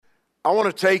I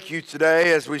want to take you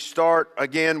today as we start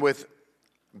again with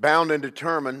bound and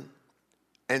determined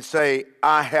and say,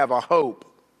 I have a hope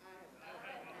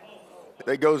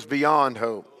that goes beyond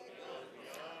hope.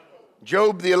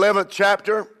 Job, the 11th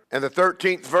chapter and the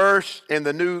 13th verse in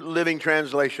the New Living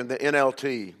Translation, the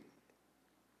NLT.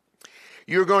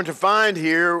 You're going to find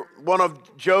here one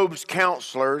of Job's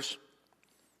counselors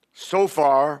so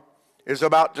far is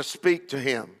about to speak to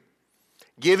him,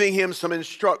 giving him some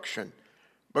instruction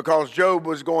because Job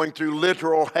was going through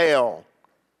literal hell.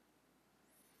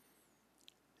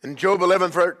 In Job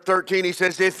 11:13, he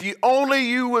says, if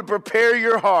you would prepare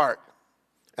your heart,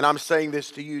 and I'm saying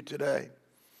this to you today,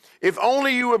 if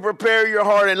only you would prepare your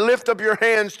heart and lift up your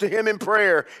hands to him in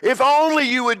prayer, if only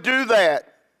you would do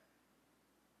that,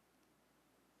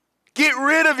 get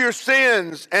rid of your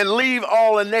sins and leave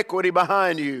all iniquity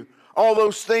behind you. All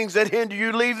those things that hinder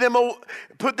you, leave them,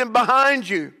 put them behind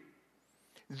you.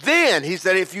 Then, he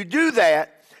said, if you do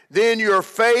that, then your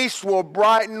face will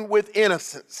brighten with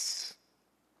innocence.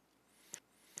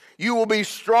 You will be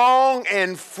strong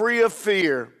and free of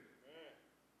fear.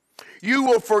 You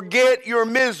will forget your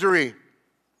misery.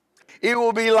 It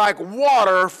will be like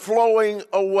water flowing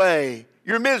away.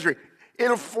 Your misery,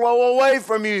 it'll flow away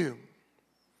from you.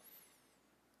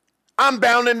 I'm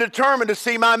bound and determined to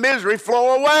see my misery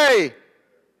flow away. Amen.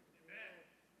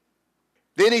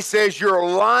 Then he says, your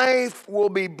life will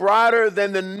be brighter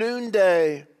than the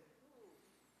noonday.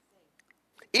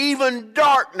 Even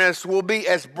darkness will be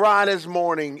as bright as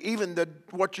morning. Even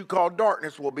what you call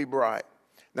darkness will be bright.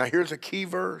 Now here's a key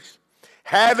verse.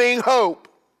 Having hope,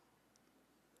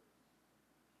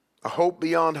 a hope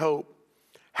beyond hope.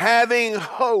 Having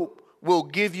hope will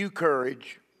give you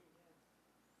courage.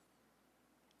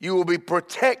 You will be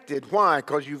protected. Why?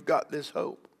 Because you've got this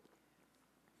hope.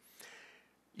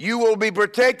 You will be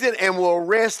protected and will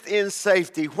rest in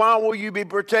safety. Why will you be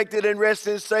protected and rest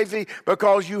in safety?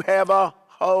 Because you have a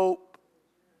hope.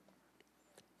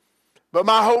 But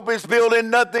my hope is built in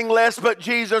nothing less but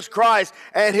Jesus Christ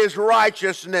and his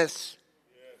righteousness.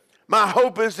 My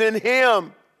hope is in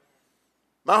him.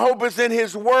 My hope is in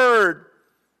his word.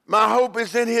 My hope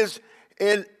is in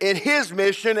his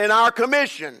mission and our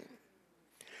commission.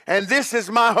 And this is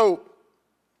my hope.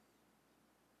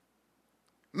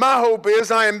 My hope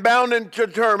is I am bound and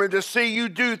determined to see you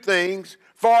do things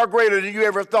far greater than you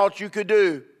ever thought you could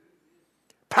do.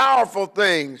 Powerful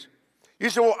things. You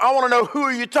say, well, I want to know, who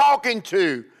are you talking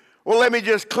to? Well, let me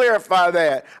just clarify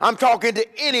that. I'm talking to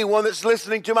anyone that's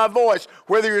listening to my voice,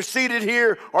 whether you're seated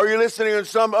here or you're listening on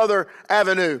some other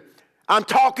avenue. I'm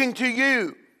talking to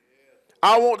you.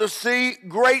 I want to see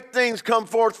great things come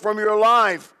forth from your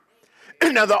life.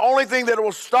 Now, the only thing that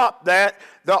will stop that,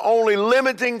 the only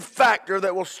limiting factor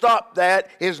that will stop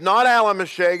that is not Alan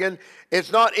Meshagan.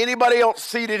 It's not anybody else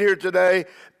seated here today.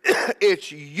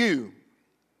 It's you.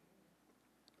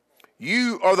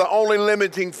 You are the only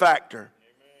limiting factor.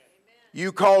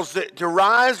 You cause it to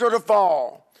rise or to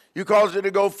fall. You cause it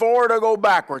to go forward or go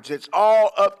backwards. It's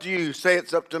all up to you. Say,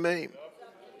 it's up to me.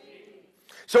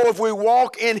 So if we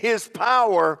walk in his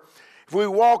power, if we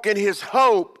walk in his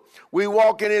hope, we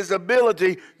walk in his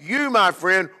ability, you, my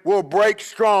friend, will break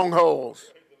strongholds.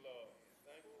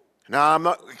 Now, I'm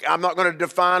not going to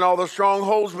define all the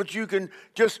strongholds, but you can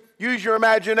just use your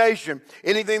imagination.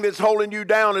 Anything that's holding you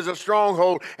down is a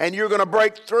stronghold, and you're going to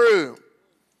break through.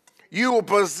 You will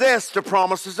possess the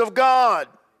promises of God.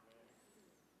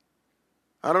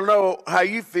 I don't know how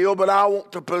you feel, but I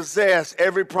want to possess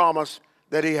every promise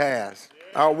that he has.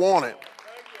 I want it.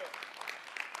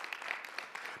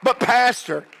 But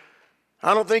Pastor,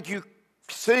 I don't think you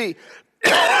see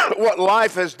what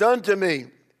life has done to me.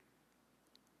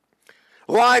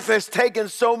 Life has taken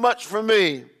so much from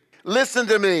me. Listen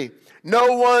to me.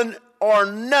 No one or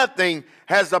nothing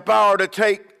has the power to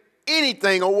take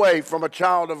anything away from a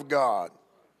child of God.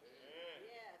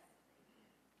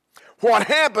 What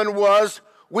happened was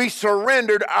we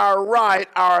surrendered our right,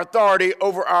 our authority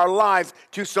over our life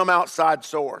to some outside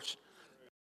source.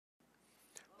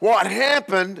 What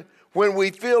happened when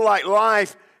we feel like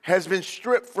life has been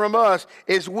stripped from us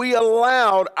is we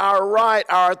allowed our right,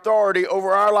 our authority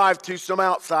over our life to some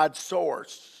outside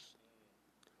source.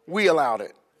 We allowed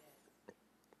it.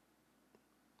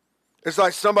 It's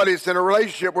like somebody that's in a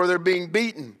relationship where they're being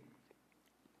beaten,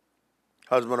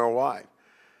 husband or wife.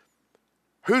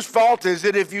 Whose fault is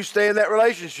it if you stay in that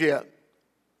relationship?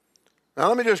 Now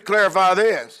let me just clarify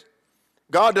this.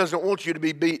 God doesn't want you to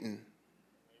be beaten.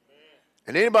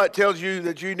 And anybody that tells you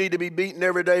that you need to be beaten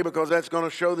every day because that's going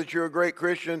to show that you're a great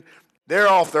Christian, they're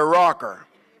off their rocker.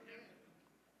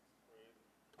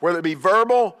 Whether it be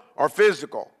verbal or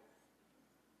physical.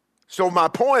 So my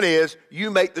point is, you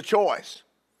make the choice.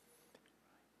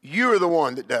 You're the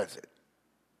one that does it.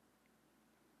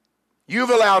 You've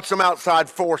allowed some outside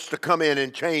force to come in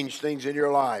and change things in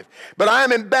your life. But I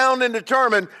am bound and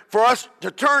determined for us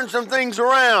to turn some things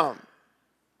around.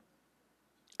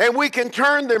 And we can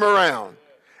turn them around.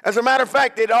 As a matter of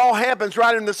fact, it all happens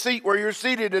right in the seat where you're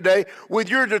seated today with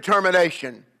your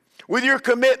determination, with your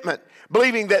commitment,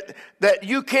 believing that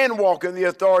you can walk in the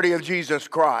authority of Jesus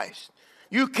Christ.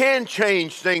 You can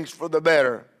change things for the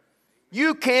better.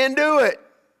 You can do it.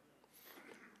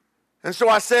 And so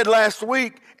I said last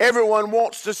week, everyone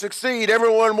wants to succeed.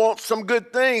 Everyone wants some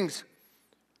good things.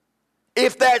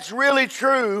 If that's really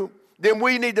true, then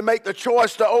we need to make the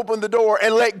choice to open the door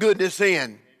and let goodness in.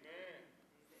 Amen.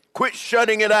 Quit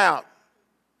shutting it out.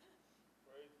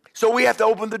 So we have to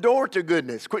open the door to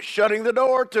goodness. Quit shutting the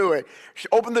door to it.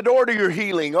 Open the door to your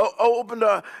healing. Open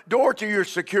the door to your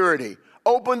security.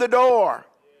 Open the door.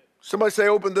 Somebody say,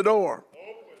 open the door.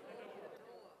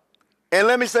 And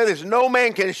let me say this, no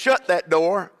man can shut that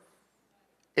door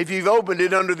if you've opened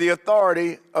it under the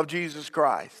authority of Jesus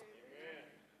Christ.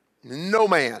 Amen. No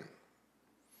man.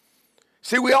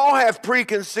 See, we all have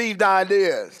preconceived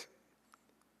ideas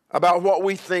about what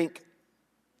we think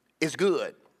is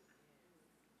good.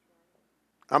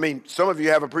 I mean, some of you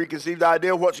have a preconceived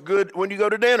idea of what's good when you go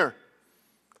to dinner.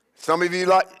 Some of you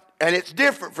like, and it's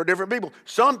different for different people.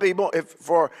 Some people,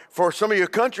 for some of your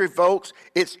country folks,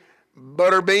 it's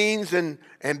butter beans and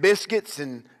biscuits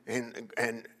and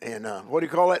what do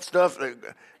you call that stuff?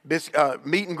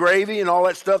 Meat and gravy and all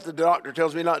that stuff that the doctor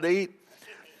tells me not to eat.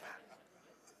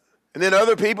 And then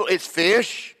other people, it's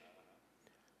fish.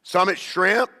 Some it's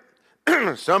shrimp.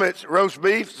 Some it's roast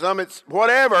beef. Some it's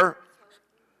whatever.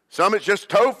 Some it's just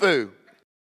tofu.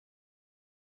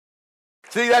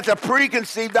 See, that's a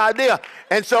preconceived idea.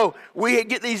 And so we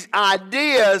get these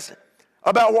ideas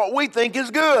about what we think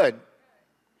is good.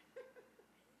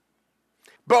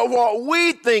 But what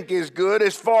we think is good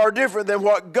is far different than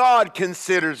what God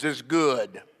considers as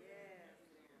good.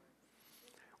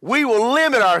 We will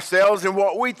limit ourselves in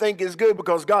what we think is good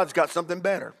because God's got something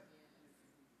better.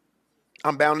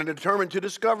 I'm bound and determined to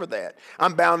discover that.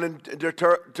 I'm bound and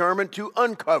determined to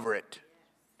uncover it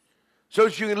so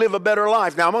that you can live a better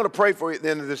life. Now, I'm going to pray for you at the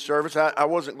end of this service. I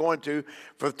wasn't going to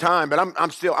for the time, but I'm going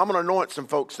to anoint some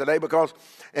folks today because,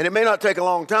 and it may not take a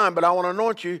long time, but I want to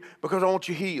anoint you because I want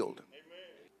you healed.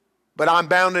 But I'm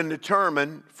bound and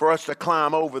determined for us to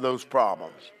climb over those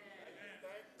problems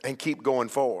and keep going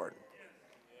forward.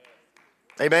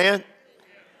 Amen?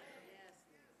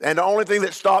 And the only thing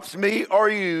that stops me or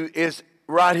you is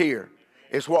right here,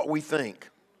 is what we think.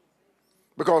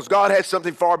 Because God has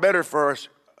something far better for us,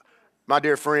 my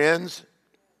dear friends,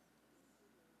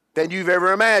 than you've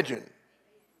ever imagined.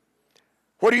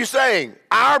 What are you saying?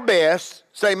 Our best,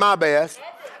 say my best,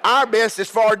 our best is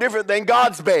far different than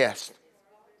God's best.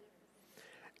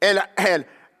 And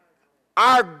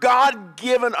our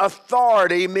God-given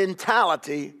authority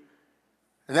mentality,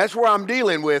 and that's where I'm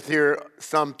dealing with here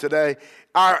some today,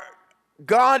 our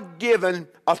God-given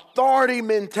authority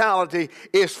mentality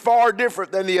is far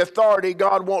different than the authority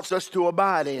God wants us to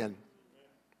abide in.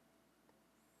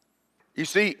 You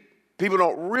see, people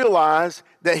don't realize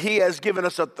that He has given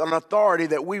us an authority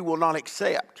that we will not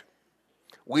accept.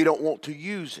 We don't want to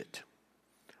use it,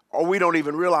 or we don't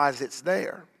even realize it's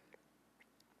there.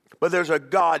 But there's a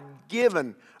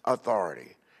God-given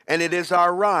authority, and it is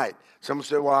our right. Some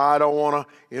say, well, I don't want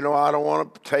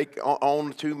to take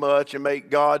on too much and make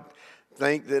God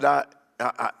think that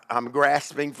I'm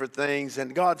grasping for things.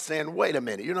 And God's saying, wait a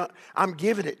minute, I'm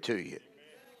giving it to you.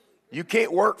 You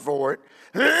can't work for it.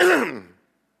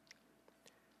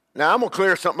 Now, I'm going to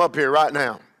clear something up here right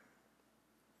now.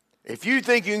 If you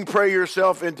think you can pray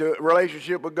yourself into a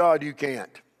relationship with God, you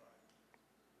can't.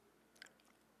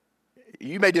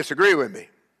 You may disagree with me.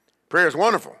 Prayer is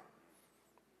wonderful.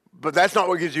 But that's not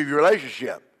what gives you your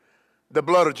relationship. The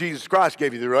blood of Jesus Christ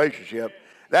gave you the relationship.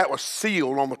 That was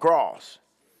sealed on the cross.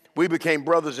 We became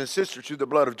brothers and sisters through the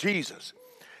blood of Jesus.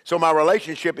 So my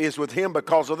relationship is with Him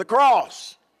because of the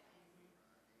cross.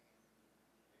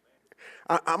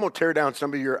 I'm going to tear down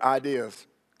some of your ideas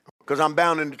because I'm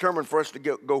bound and determined for us to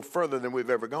go further than we've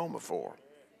ever gone before.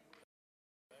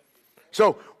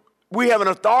 So we have an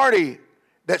authority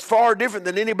that's far different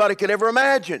than anybody could ever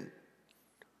imagine.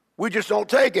 We just don't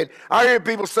take it. I hear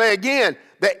people say again,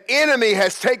 the enemy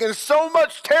has taken so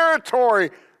much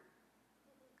territory.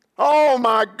 Oh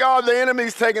my God, the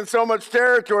enemy's taken so much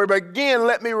territory. But again,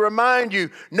 let me remind you,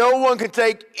 no one can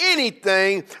take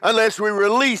anything unless we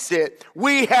release it.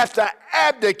 We have to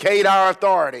abdicate our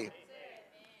authority.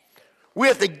 We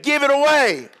have to give it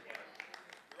away.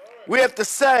 We have to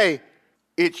say,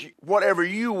 It's whatever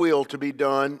you will to be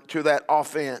done to that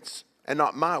offense and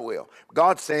not my will.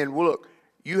 God's saying, well, look,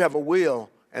 you have a will,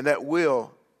 and that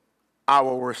will I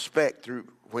will respect through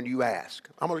when you ask.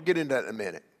 I'm going to get into that in a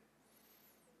minute.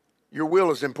 Your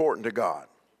will is important to God.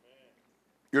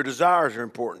 Your desires are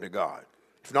important to God.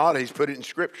 If not, he's put it in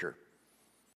Scripture.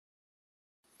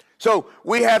 So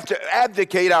we have to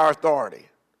abdicate our authority.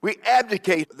 We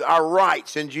abdicate our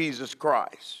rights in Jesus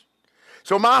Christ.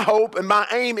 So my hope and my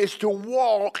aim is to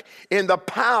walk in the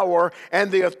power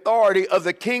and the authority of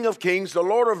the King of Kings, the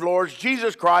Lord of Lords,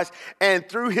 Jesus Christ, and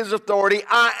through his authority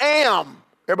I am.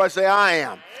 Everybody say I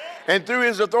am. And through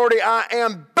his authority I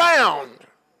am bound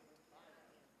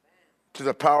to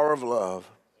the power of love.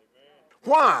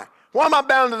 Why? Why am I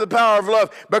bound to the power of love?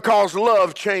 Because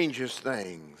love changes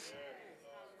things.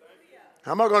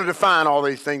 I'm not going to define all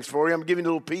these things for you. I'm giving you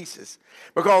little pieces.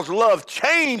 Because love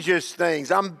changes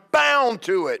things. I'm bound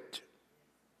to it.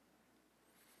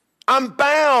 I'm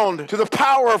bound to the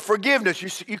power of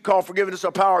forgiveness. You call forgiveness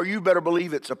a power. You better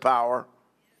believe it's a power.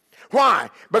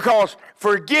 Why? Because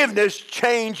forgiveness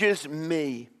changes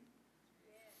me.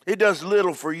 It does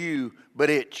little for you,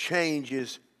 but it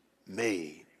changes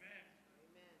me.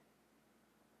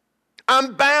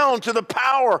 I'm bound to the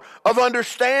power of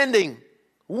understanding,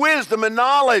 wisdom, and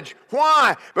knowledge.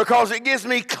 Why? Because it gives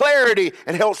me clarity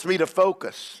and helps me to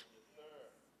focus.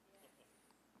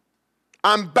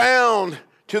 I'm bound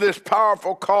to this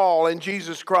powerful call in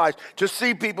Jesus Christ to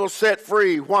see people set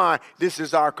free. Why? This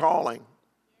is our calling.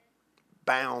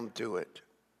 Bound to it.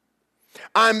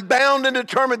 I'm bound and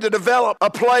determined to develop a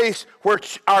place where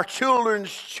our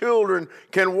children's children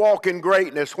can walk in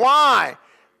greatness. Why?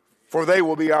 For they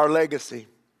will be our legacy.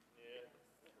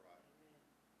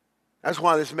 That's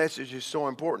why this message is so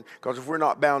important. Because if we're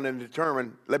not bound and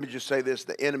determined, let me just say this,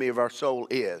 the enemy of our soul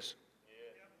is.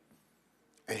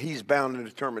 And he's bound and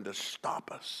determined to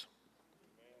stop us.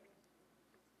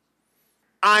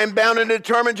 I'm bound and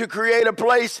determined to create a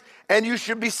place, and you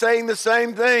should be saying the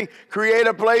same thing. Create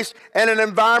a place and an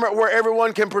environment where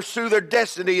everyone can pursue their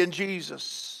destiny in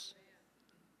Jesus.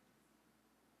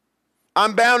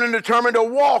 I'm bound and determined to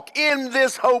walk in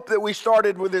this hope that we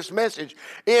started with this message.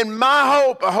 In my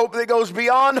hope, a hope that goes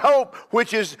beyond hope,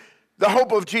 which is the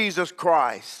hope of Jesus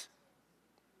Christ.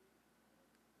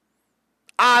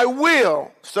 I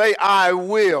will, say I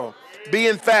will. Be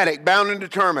emphatic, bound and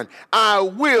determined. I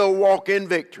will walk in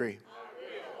victory.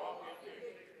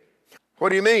 What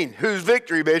do you mean? Whose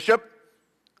victory, Bishop?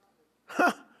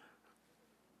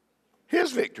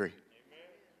 His victory.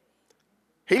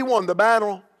 He won the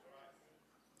battle.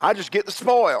 I just get the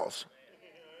spoils.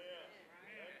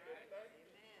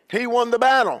 He won the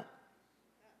battle.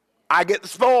 I get the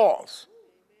spoils.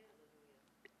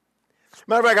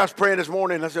 Matter of fact, I was praying this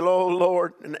morning and I said, oh,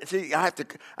 Lord. And see,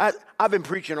 I've been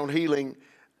preaching on healing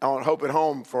on Hope at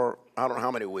Home for I don't know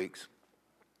how many weeks.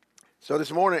 So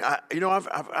this morning,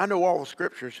 I know all the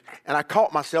scriptures, and I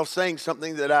caught myself saying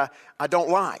something that I don't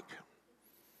like.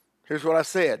 Here's what I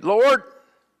said. Lord,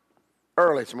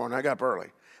 early this morning, I got up early.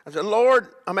 I said, Lord,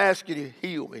 I'm asking you to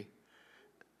heal me.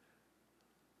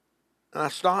 And I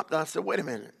stopped and I said, wait a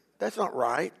minute, that's not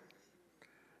right.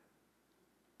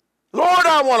 Lord,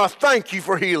 I want to thank you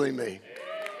for healing me.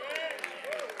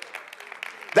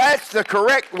 That's the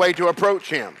correct way to approach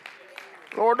him.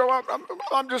 Lord,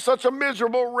 I'm just such a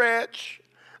miserable wretch.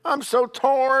 I'm so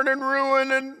torn and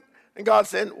ruined. And God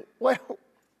said, well,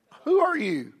 who are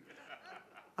you?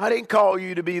 I didn't call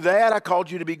you to be that. I called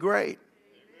you to be great.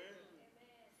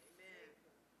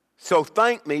 So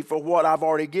thank me for what I've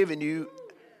already given you,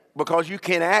 because you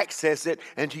can't access it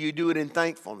until you do it in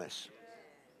thankfulness.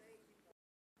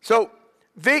 So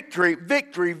victory,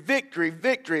 victory, victory,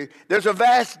 victory. There's a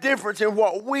vast difference in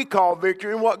what we call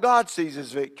victory and what God sees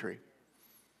as victory.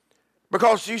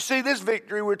 Because you see, this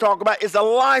victory we're talking about is a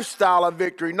lifestyle of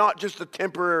victory, not just a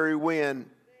temporary win.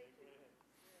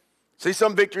 See,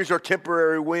 some victories are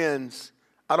temporary wins.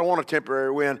 I don't want a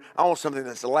temporary win. I want something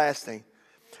that's lasting.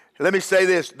 Let me say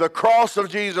this. The cross of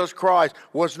Jesus Christ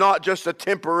was not just a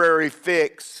temporary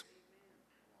fix.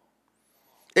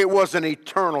 It was an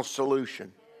eternal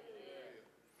solution.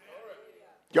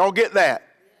 Y'all get that?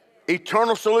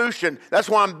 Eternal solution. That's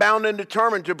why I'm bound and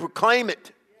determined to proclaim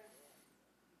it.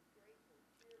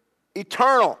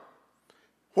 Eternal.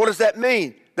 What does that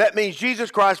mean? That means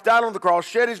Jesus Christ died on the cross,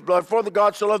 shed his blood for the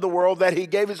God so loved the world that he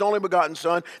gave his only begotten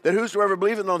Son, that whosoever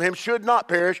believeth on him should not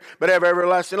perish, but have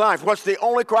everlasting life. What's the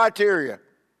only criteria?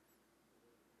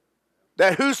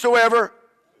 That whosoever.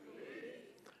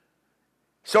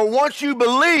 So once you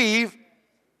believe,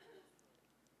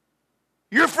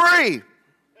 you're free.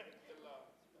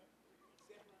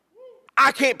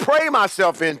 I can't pray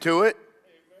myself into it.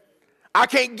 I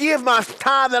can't give my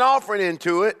tithe and offering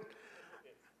into it.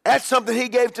 That's something he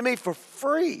gave to me for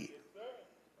free.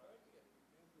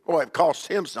 Boy, it cost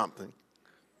him something.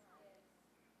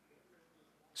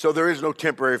 So there is no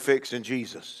temporary fix in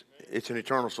Jesus. It's an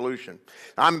eternal solution.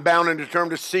 I'm bound and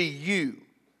determined to see you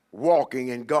walking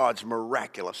in God's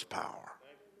miraculous power.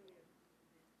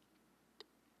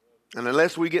 And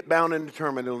unless we get bound and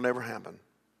determined, it'll never happen.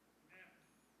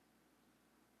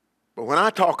 But when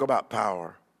I talk about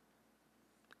power,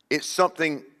 it's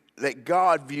something that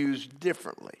God views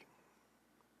differently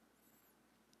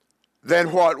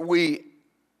than what we've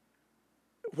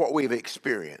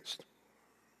experienced.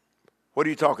 What are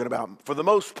you talking about? For the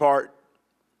most part,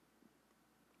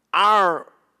 our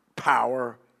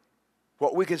power,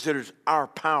 what we consider our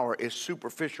power, is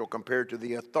superficial compared to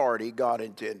the authority God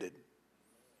intended.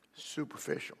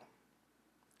 Superficial.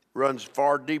 Runs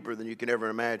far deeper than you can ever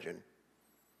imagine.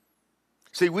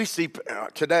 See, we see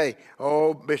today,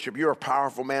 oh, Bishop, you're a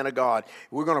powerful man of God.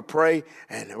 We're going to pray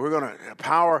and we're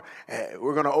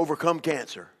going to overcome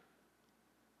cancer.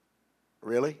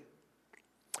 Really?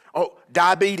 Oh,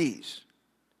 diabetes,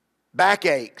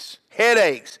 backaches,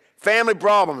 headaches, family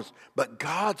problems. But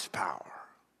God's power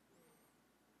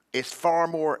is far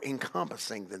more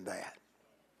encompassing than that.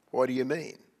 What do you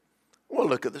mean? Well,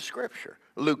 look at the scripture.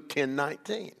 Luke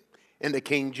 10:19 in the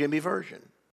King Jimmy Version.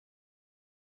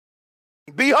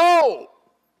 Behold,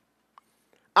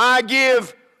 I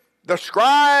give the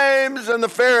scribes and the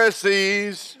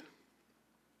Pharisees,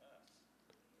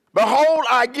 behold,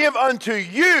 I give unto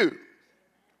you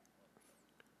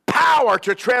power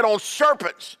to tread on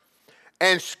serpents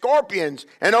and scorpions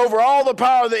and over all the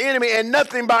power of the enemy, and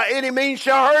nothing by any means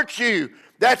shall hurt you.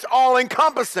 That's all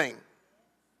encompassing.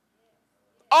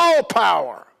 All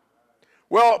power.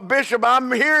 Well, Bishop,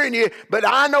 I'm hearing you, but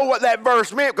I know what that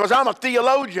verse meant because I'm a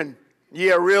theologian.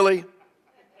 Yeah, really?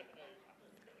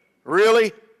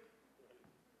 Really?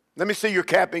 Let me see your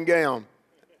cap and gown.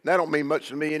 That don't mean much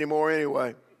to me anymore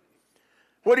anyway.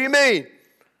 What do you mean?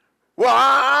 Well,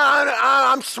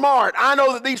 I'm smart. I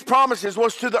know that these promises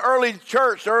was to the early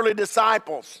church, the early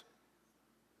disciples.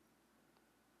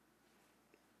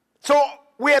 So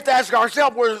we have to ask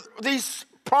ourselves, were these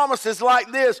promises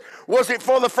like this, was it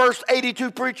for the first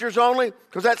 82 preachers only?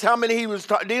 Because that's how many he was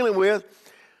dealing with.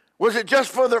 Was it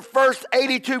just for the first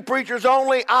 82 preachers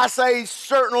only? I say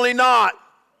certainly not.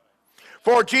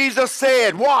 For Jesus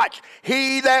said, watch,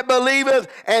 he that believeth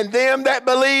and them that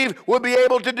believe will be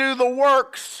able to do the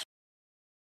works.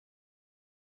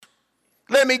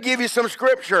 Let me give you some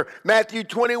scripture. Matthew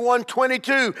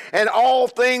 21:22. And all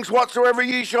things whatsoever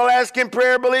ye shall ask in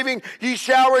prayer, believing, ye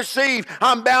shall receive.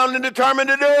 I'm bound and determined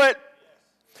to do it.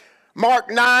 Mark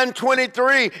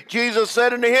 9:23. Jesus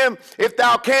said unto him, if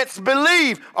thou canst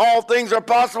believe, all things are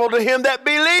possible to him that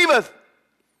believeth.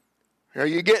 Are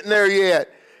you getting there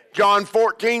yet? John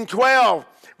 14:12.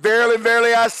 Verily,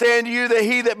 verily, I say unto you that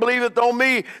he that believeth on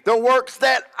me, the works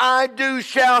that I do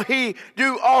shall he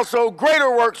do also.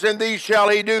 Greater works than these shall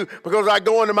he do, because I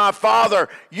go unto my Father.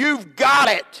 You've got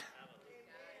it.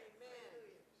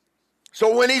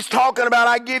 So when he's talking about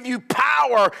I give you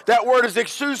power, that word is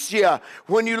exousia.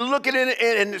 When you look at it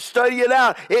and study it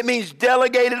out, it means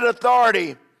delegated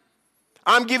authority.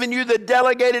 I'm giving you the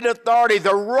delegated authority,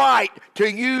 the right to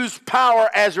use power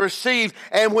as received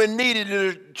and when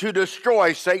needed to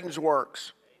destroy Satan's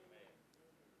works.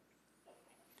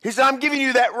 He said, I'm giving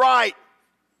you that right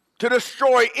to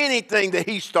destroy anything that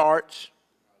he starts.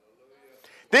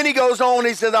 Then he goes on,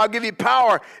 he says, I'll give you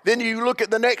power. Then you look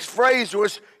at the next phrase,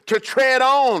 was to tread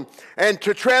on. And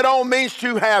to tread on means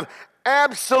to have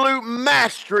absolute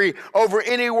mastery over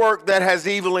any work that has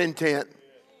evil intent.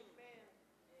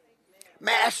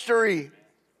 Mastery.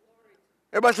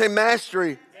 Everybody say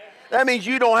mastery. That means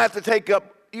you don't have to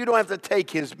take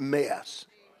his mess.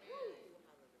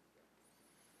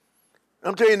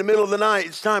 I'm telling you, in the middle of the night,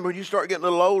 it's time when you start getting a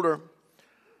little older,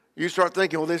 you start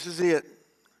thinking, well, this is it.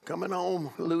 Coming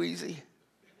home, Louise.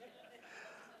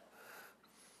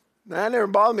 Now, that never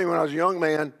bothered me when I was a young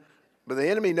man, but the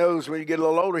enemy knows when you get a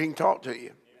little older, he can talk to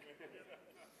you.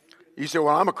 You say,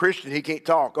 well, I'm a Christian, he can't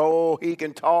talk. Oh, he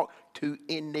can talk to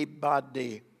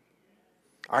anybody.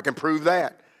 I can prove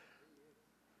that.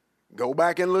 Go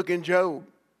back and look in Job.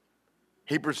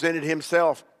 He presented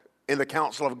himself in the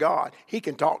counsel of God. He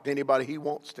can talk to anybody he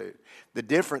wants to. The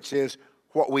difference is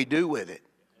what we do with it.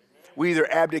 We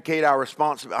either abdicate our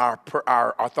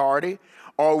authority,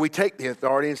 or we take the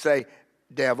authority and say,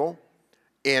 devil,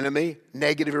 enemy,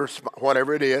 negative,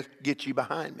 whatever it is, get you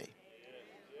behind me.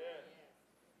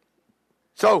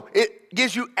 So it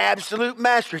gives you absolute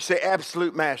mastery. Say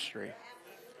absolute mastery.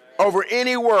 Over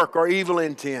any work or evil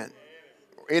intent.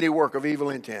 any work of evil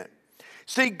intent.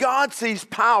 See, God sees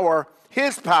power,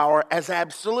 his power, as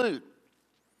absolute.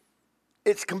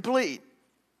 It's complete.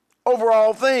 Over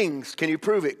all things. Can you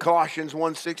prove it? Colossians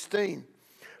 1:16.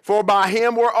 For by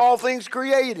him were all things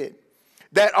created,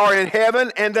 that are in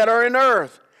heaven and that are in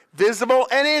earth, visible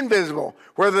and invisible,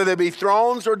 whether they be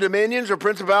thrones or dominions or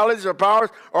principalities or powers,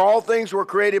 or all things were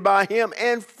created by him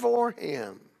and for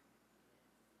him.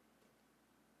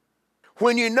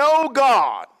 When you know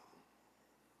God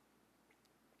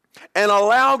and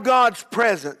allow God's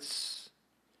presence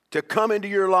to come into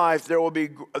your life, there will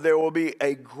be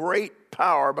a great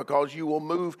power, because you will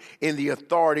move in the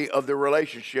authority of the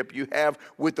relationship you have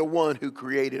with the one who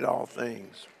created all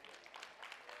things.